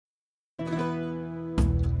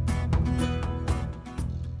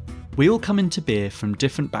We all come into beer from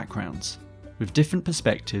different backgrounds, with different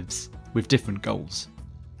perspectives, with different goals.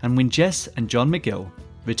 And when Jess and John McGill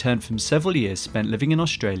returned from several years spent living in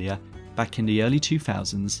Australia back in the early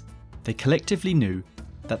 2000s, they collectively knew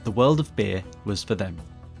that the world of beer was for them.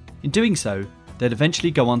 In doing so, they'd eventually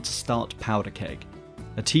go on to start Powder Keg,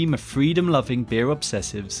 a team of freedom-loving beer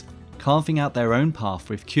obsessives carving out their own path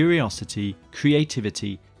with curiosity,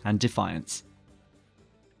 creativity, and defiance.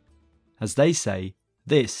 As they say,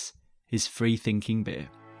 this is free-thinking beer.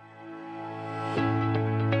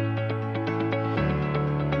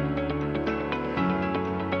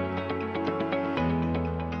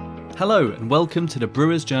 Hello and welcome to the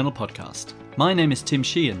Brewers Journal podcast. My name is Tim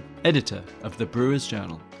Sheehan, editor of the Brewers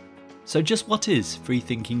Journal. So just what is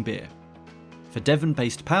free-thinking beer? For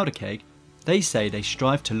Devon-based Powder Keg, they say they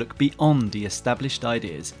strive to look beyond the established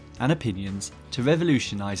ideas and opinions to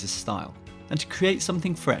revolutionise a style and to create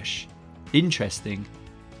something fresh, interesting,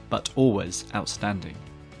 but always outstanding.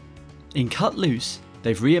 In Cut Loose,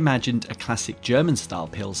 they've reimagined a classic German-style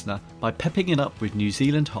Pilsner by pepping it up with New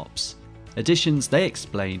Zealand hops. Additions, they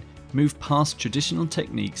explain, move past traditional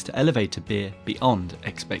techniques to elevate a beer beyond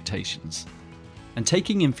expectations. And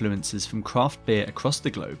taking influences from craft beer across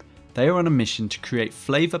the globe, they are on a mission to create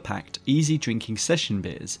flavour-packed, easy-drinking session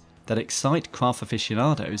beers that excite craft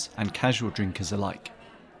aficionados and casual drinkers alike.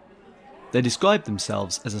 They describe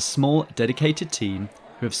themselves as a small, dedicated team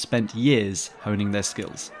who have spent years honing their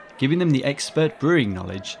skills, giving them the expert brewing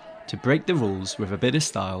knowledge to break the rules with a bit of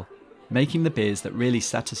style, making the beers that really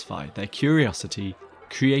satisfy their curiosity,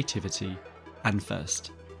 creativity, and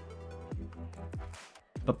thirst.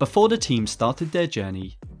 But before the team started their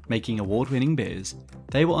journey making award-winning beers,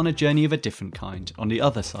 they were on a journey of a different kind on the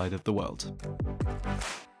other side of the world.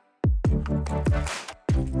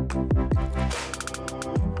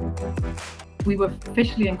 We were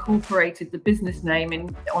officially incorporated the business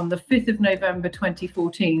name on the 5th of November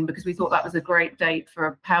 2014 because we thought that was a great date for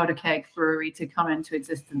a Powder Keg brewery to come into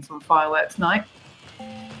existence on Fireworks Night.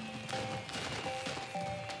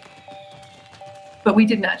 But we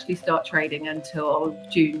didn't actually start trading until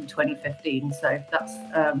June 2015, so that's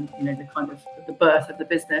the kind of the birth of the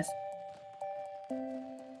business.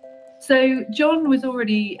 So John was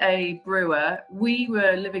already a brewer. We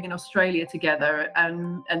were living in Australia together,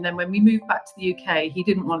 and then when we moved back to the UK, he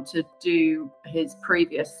didn't want to do his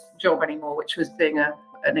previous job anymore, which was being a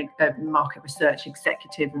market research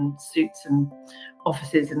executive in suits and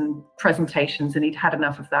offices and presentations, and he'd had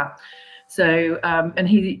enough of that. So, and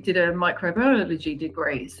he did a microbiology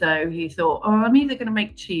degree. So he thought, I'm either going to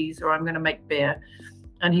make cheese or I'm going to make beer.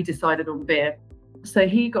 And he decided on beer. So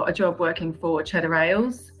he got a job working for Cheddar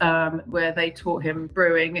Ales, where they taught him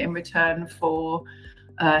brewing in return for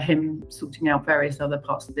him sorting out various other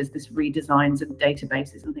parts of the business, redesigns and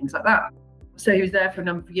databases and things like that. So he was there for a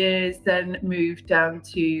number of years, then moved down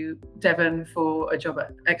to Devon for a job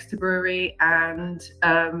at Exeter Brewery. And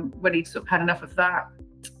when he'd sort of had enough of that,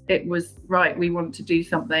 it was right, we want to do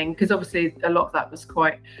something, because obviously a lot of that was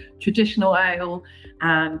quite traditional ale,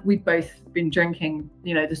 and we'd both been drinking,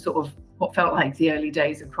 the sort of what felt like the early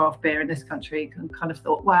days of craft beer in this country, and kind of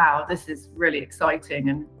thought, wow, this is really exciting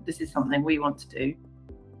and this is something we want to do.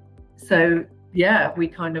 So yeah, we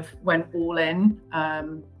kind of went all in.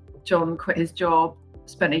 John quit his job,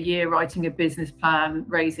 spent a year writing a business plan,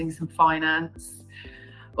 raising some finance,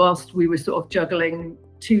 whilst we were sort of juggling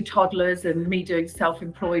 2 toddlers and me doing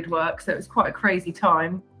self-employed work. So it was quite a crazy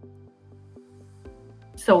time.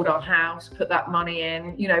 Sold our house, put that money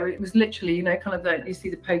in. It was literally, kind of you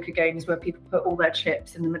see the poker games where people put all their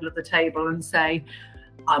chips in the middle of the table and say,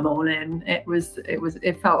 I'm all in.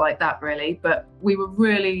 It felt like that really, but we were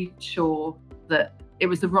really sure that it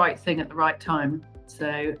was the right thing at the right time.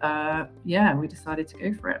 So we decided to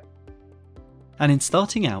go for it. And in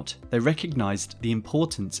starting out, they recognised the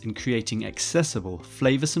importance in creating accessible,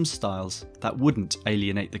 flavoursome styles that wouldn't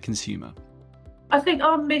alienate the consumer. I think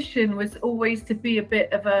our mission was always to be a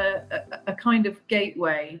bit of a kind of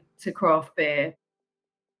gateway to craft beer.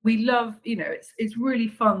 We love, it's really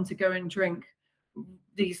fun to go and drink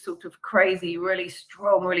these sort of crazy, really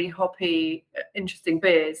strong, really hoppy, interesting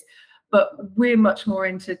beers. But we're much more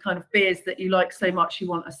into kind of beers that you like so much you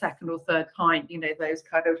want a second or third pint, those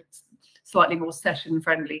kind of slightly more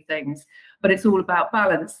session-friendly things. But it's all about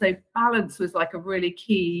balance. So balance was like a really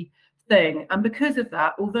key thing. And because of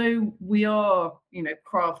that, although we are,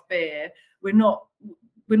 craft beer, we're not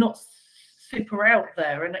super out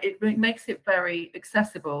there, and it makes it very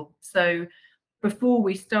accessible. So before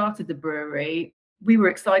we started the brewery, we were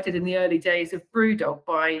excited in the early days of Brewdog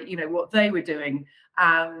by, what they were doing,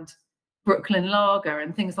 and Brooklyn Lager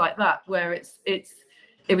and things like that, where it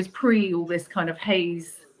was pre all this kind of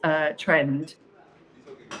haze trend.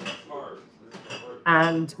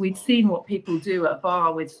 And we'd seen what people do at a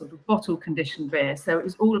bar with sort of bottle conditioned beer. So it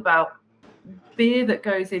was all about beer that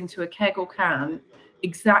goes into a keg or can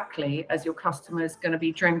exactly as your customer's going to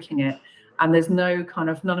be drinking it. And there's none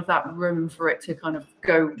of that room for it to kind of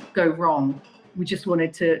go wrong. We just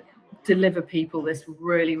wanted to deliver people this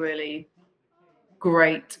really, really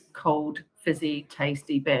great, cold, fizzy,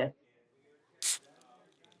 tasty beer.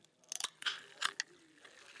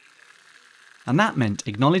 And that meant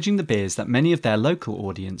acknowledging the beers that many of their local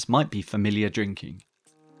audience might be familiar drinking.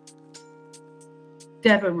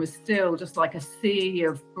 Devon was still just like a sea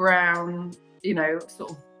of brown,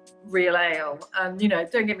 sort of real ale. And,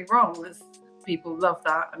 don't get me wrong, people love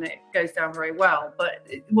that and it goes down very well, but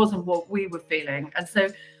it wasn't what we were feeling. And so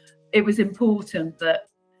it was important that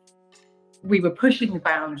we were pushing the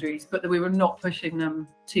boundaries, but that we were not pushing them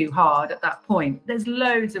too hard at that point. There's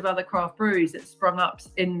loads of other craft breweries that sprung up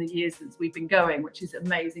in the years since we've been going, which is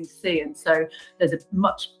amazing to see. And so there's a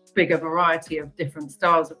much bigger variety of different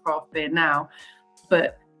styles of craft beer now.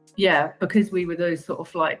 But yeah, because we were those sort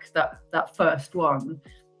of like that first one,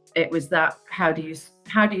 it was that how do you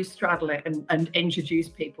straddle it and introduce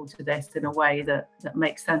people to this in a way that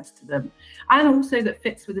makes sense to them, and also that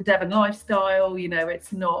fits with the Devon lifestyle.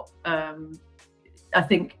 It's not I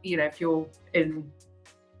think if you're in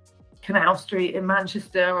Canal Street in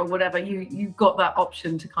Manchester or whatever, you've got that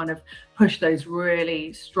option to kind of push those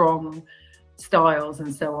really strong styles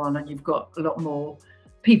and so on, and you've got a lot more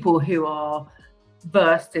people who are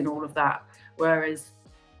versed in all of that, whereas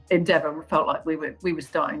in Devon, we felt like we were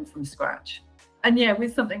starting from scratch. And yeah,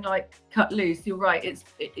 with something like Cut Loose, you're right.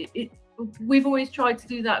 We've always tried to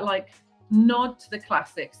do that, like nod to the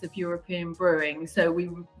classics of European brewing. So we,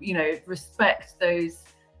 respect those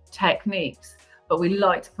techniques, but we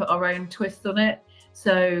like to put our own twist on it.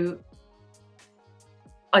 So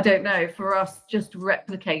I don't know, for us, just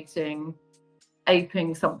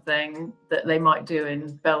aping something that they might do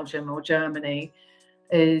in Belgium or Germany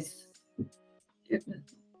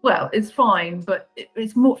it's fine, but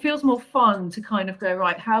feels more fun to kind of go,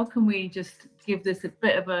 right, how can we just give this a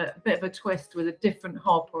bit of a twist with a different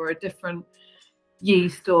hop or a different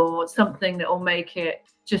yeast or something that will make it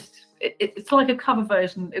just it's like a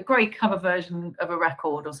great cover version of a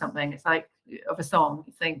record or something. It's like of a song.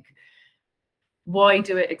 You think, why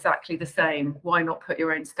do it exactly the same? Why not put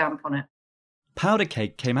your own stamp on it? Powder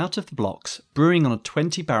Keg came out of the blocks brewing on a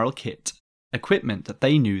 20-barrel kit, equipment that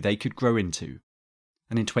they knew they could grow into.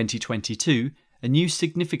 And in 2022, a new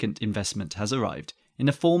significant investment has arrived in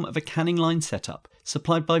the form of a canning line setup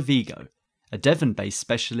supplied by Vigo, a Devon-based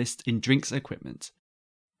specialist in drinks equipment.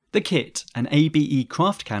 The kit, an ABE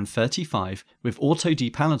Craft Can 35 with auto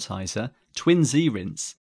depalletizer, twin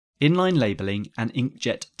Z-rinse, inline labelling and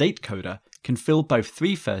inkjet date coder, can fill both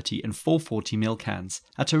 330 and 440ml cans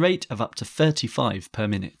at a rate of up to 35 per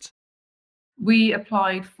minute. We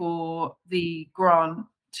applied for the grant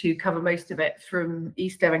to cover most of it from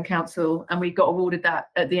East Devon Council, and we got awarded that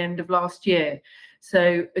at the end of last year.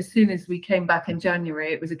 So as soon as we came back in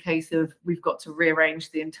January, it was a case of we've got to rearrange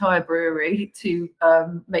the entire brewery to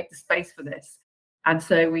make the space for this. And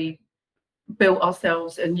so we built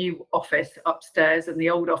ourselves a new office upstairs, and the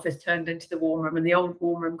old office turned into the warm room, and the old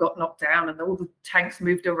warm room got knocked down and all the tanks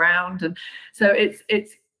moved around. And so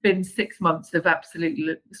it's been 6 months of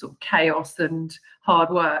absolute sort of chaos and hard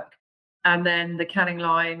work. And then the canning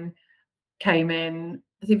line came in.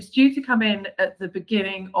 It was due to come in at the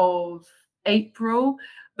beginning of April,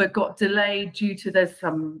 but got delayed due to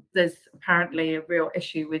there's apparently a real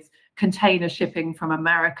issue with container shipping from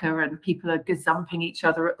America, and people are gazumping each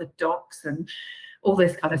other at the docks and all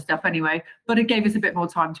this kind of stuff anyway. But it gave us a bit more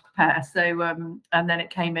time to prepare. So and then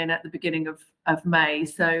it came in at the beginning of May.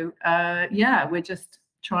 So we're just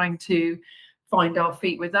trying to find our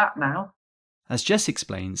feet with that now. As Jess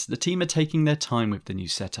explains, the team are taking their time with the new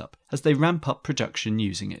setup as they ramp up production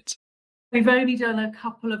using it. We've only done a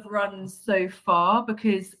couple of runs so far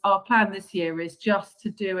because our plan this year is just to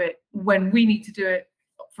do it when we need to do it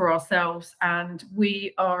for ourselves. And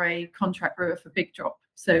we are a contract brewer for Big Drop.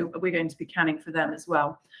 So we're going to be canning for them as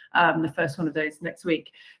well. The first one of those next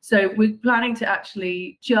week. So we're planning to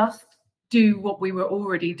actually just do what we were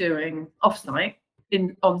already doing off-site,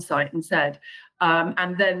 on-site instead.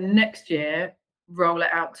 And then next year, roll it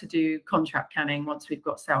out to do contract canning once we've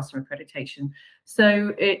got SALSA accreditation.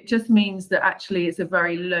 So it just means that actually it's a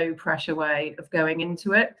very low pressure way of going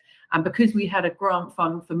into it. And because we had a grant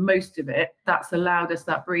fund for most of it, that's allowed us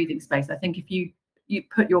that breathing space. I think if you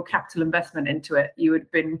put your capital investment into it, you would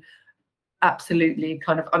have been absolutely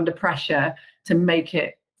kind of under pressure to make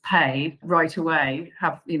it pay right away,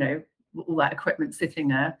 have, all that equipment sitting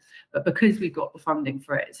there. But because we've got the funding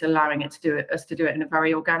for it, it's allowing us to do it in a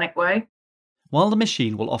very organic way. While the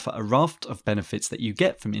machine will offer a raft of benefits that you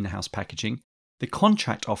get from in-house packaging, the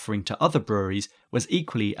contract offering to other breweries was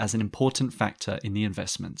equally as an important factor in the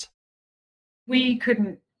investment. We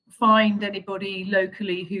couldn't find anybody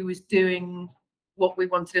locally who was doing what we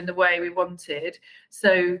wanted in the way we wanted.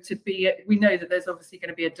 So we know that there's obviously going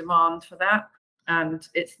to be a demand for that. And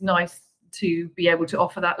it's nice to be able to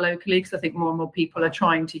offer that locally, because I think more and more people are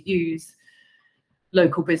trying to use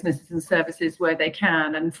local businesses and services where they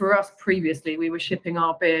can. And for us previously, we were shipping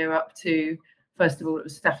our beer up to, first of all, it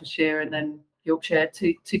was Staffordshire and then Yorkshire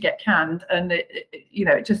to get canned. And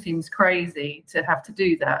it just seems crazy to have to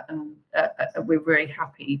do that. And we're very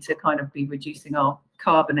happy to kind of be reducing our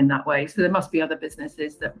carbon in that way. So there must be other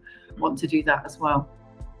businesses that want to do that as well.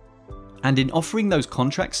 And in offering those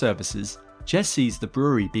contract services, Jess sees the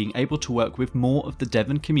brewery being able to work with more of the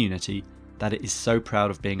Devon community that it is so proud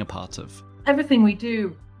of being a part of. Everything we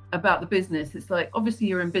do about the business, it's like, obviously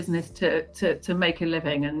you're in business to make a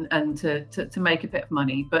living and to make a bit of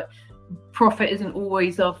money, but profit isn't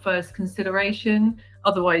always our first consideration.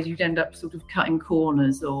 Otherwise you'd end up sort of cutting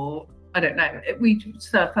corners, or I don't know. We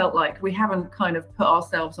felt like we haven't kind of put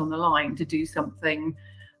ourselves on the line to do something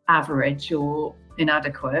average or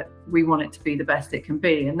inadequate. We want it to be the best it can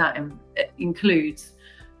be, and that includes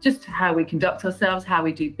just how we conduct ourselves, how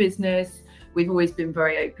we do business. We've always been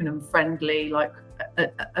very open and friendly. Like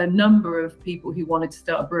a number of people who wanted to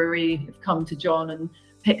start a brewery have come to John and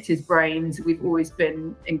picked his brains. We've always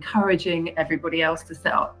been encouraging everybody else to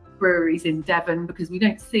set up breweries in Devon, because we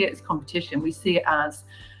don't see it as competition. We see it as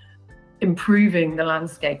improving the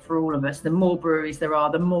landscape for all of us. The more breweries there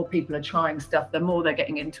are, the more people are trying stuff, the more they're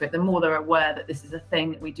getting into it, the more they're aware that this is a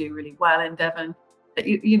thing that we do really well in Devon.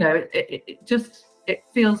 It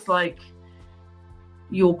feels like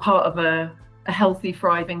you're part of a healthy,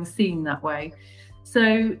 thriving scene that way.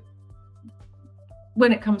 So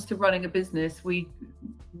when it comes to running a business, we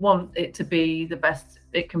want it to be the best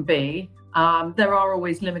it can be. There are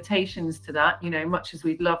always limitations to that, much as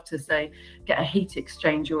we'd love to say, get a heat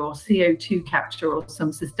exchanger or CO2 capture or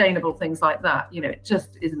some sustainable things like that. It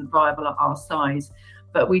just isn't viable at our size.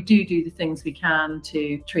 But we do the things we can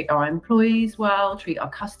to treat our employees well, treat our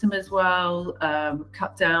customers well,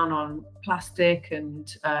 cut down on plastic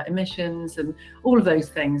and emissions and all of those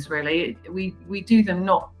things, really. We do them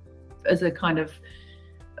not as a kind of,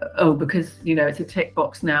 because, it's a tick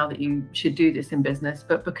box now that you should do this in business,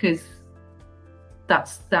 but because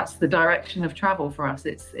that's the direction of travel for us.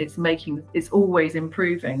 It's always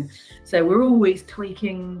improving. So we're always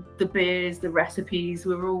tweaking the beers, the recipes,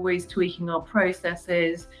 we're always tweaking our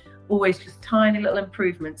processes, always just tiny little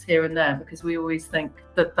improvements here and there, because we always think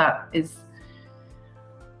that is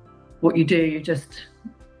what you do. You just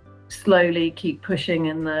slowly keep pushing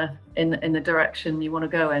in the direction you want to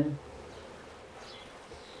go in.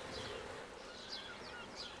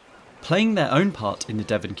 Playing their own part in the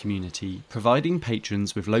Devon community, providing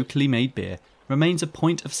patrons with locally made beer, remains a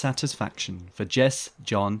point of satisfaction for Jess,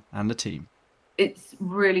 John and the team. It's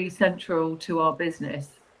really central to our business,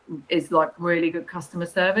 is like really good customer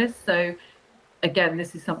service. So again,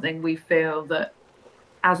 this is something we feel that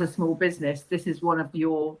as a small business, this is one of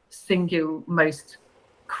your single most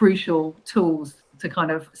crucial tools to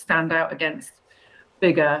kind of stand out against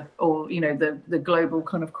bigger or, the global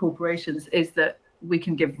kind of corporations, is that we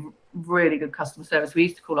can give really good customer service. We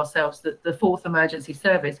used to call ourselves the fourth emergency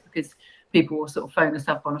service, because people will sort of phone us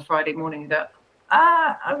up on a Friday morning and go,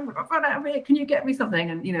 I've run out of beer, can you get me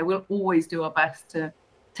something? And, we'll always do our best to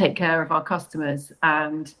take care of our customers.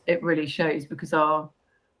 And it really shows, because our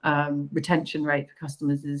retention rate for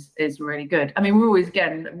customers is really good. I mean, we're always,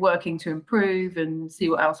 again, working to improve and see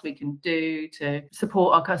what else we can do to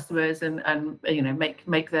support our customers and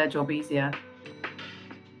make their job easier.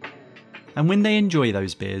 And when they enjoy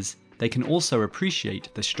those beers, they can also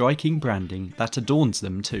appreciate the striking branding that adorns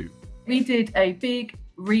them too. We did a big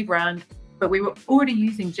rebrand, but we were already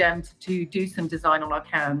using Jem to do some design on our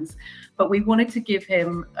cans, but we wanted to give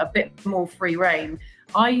him a bit more free rein.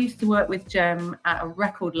 I used to work with Jem at a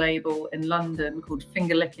record label in London called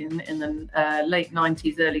Finger Lickin' in the late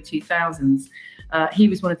 90s, early 2000s. He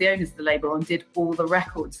was one of the owners of the label and did all the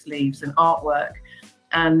record sleeves and artwork.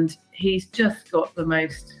 And he's just got the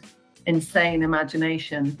most insane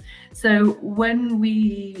imagination. So when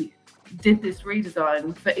we did this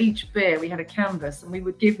redesign, for each beer we had a canvas, and we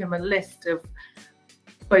would give him a list of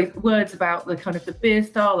both words about the kind of the beer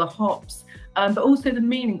style, the hops, but also the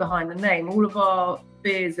meaning behind the name. All of our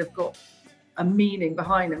beers have got a meaning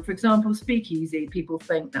behind them. For example, speakeasy, people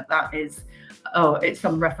think that is, it's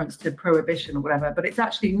some reference to prohibition or whatever, but it's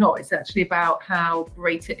actually not. It's actually about how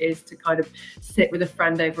great it is to kind of sit with a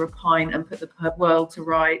friend over a pint and put the world to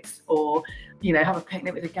rights, or, have a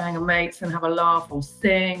picnic with a gang of mates and have a laugh, or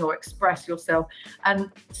sing, or express yourself.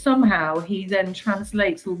 And somehow he then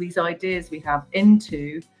translates all these ideas we have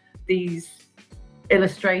into these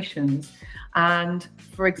illustrations. And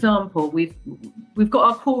for example, we've got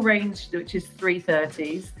our core range, which is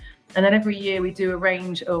 330s, and then every year we do a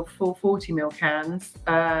range of 440ml cans,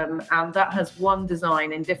 and that has one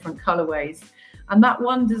design in different colorways, and that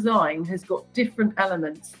one design has got different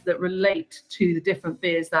elements that relate to the different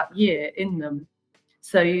beers that year in them.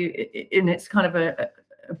 So it's kind of a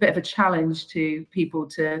bit of a challenge to people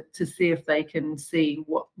to see if they can see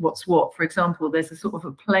what's what. For example, there's a sort of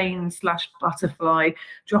a plane / butterfly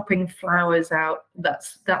dropping flowers out.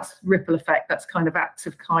 That's ripple effect. That's kind of acts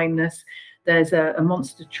of kindness. There's a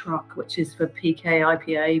monster truck, which is for PK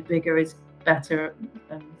IPA. Bigger is better.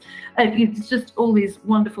 And it's just all these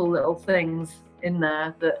wonderful little things in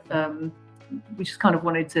there that we just kind of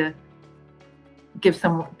wanted to give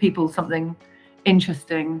some people something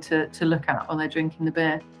interesting to look at while they're drinking the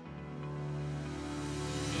beer.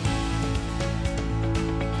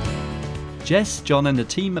 Jess, John and the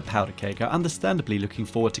team at Powder Keg are understandably looking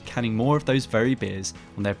forward to canning more of those very beers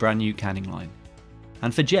on their brand new canning line.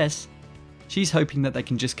 And for Jess, she's hoping that they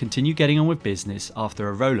can just continue getting on with business after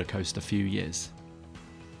a rollercoaster few years.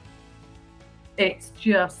 It's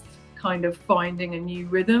just kind of finding a new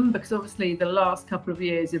rhythm, because obviously the last couple of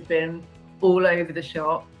years have been all over the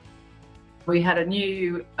shop. We had a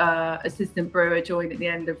new assistant brewer join at the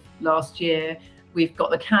end of last year. We've got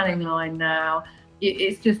the canning line now.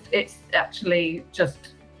 It's actually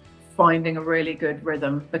just finding a really good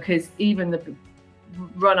rhythm, because even the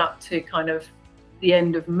run up to kind of the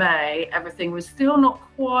end of May, everything was still not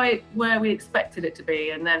quite where we expected it to be.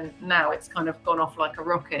 And then now it's kind of gone off like a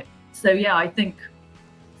rocket. So yeah, I think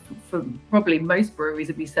for probably most breweries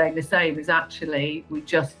would be saying the same, is actually we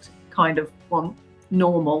just kind of want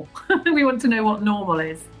normal. We want to know what normal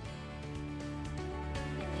is.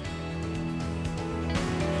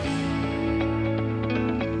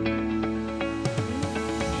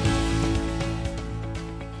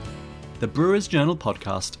 The Brewers Journal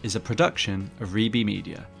podcast is a production of Reby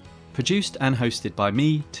Media, produced and hosted by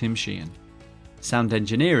me, Tim Sheehan. Sound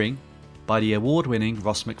engineering by the award-winning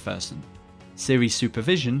Ross McPherson. Series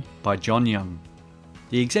supervision by John Young.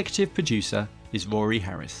 The executive producer is Rory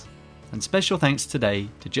Harris. And special thanks today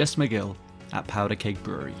to Jess McGill at Powder Keg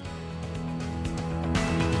Brewery.